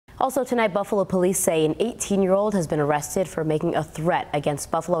Also tonight, Buffalo police say an 18-year-old has been arrested for making a threat against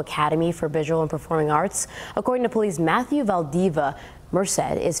Buffalo Academy for Visual and Performing Arts. According to police, Matthew Valdiva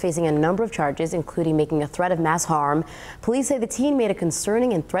Merced is facing a number of charges, including making a threat of mass harm. Police say the teen made a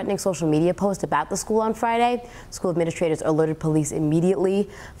concerning and threatening social media post about the school on Friday. School administrators alerted police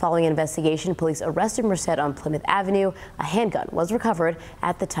immediately. Following an investigation, police arrested Merced on Plymouth Avenue. A handgun was recovered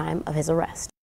at the time of his arrest.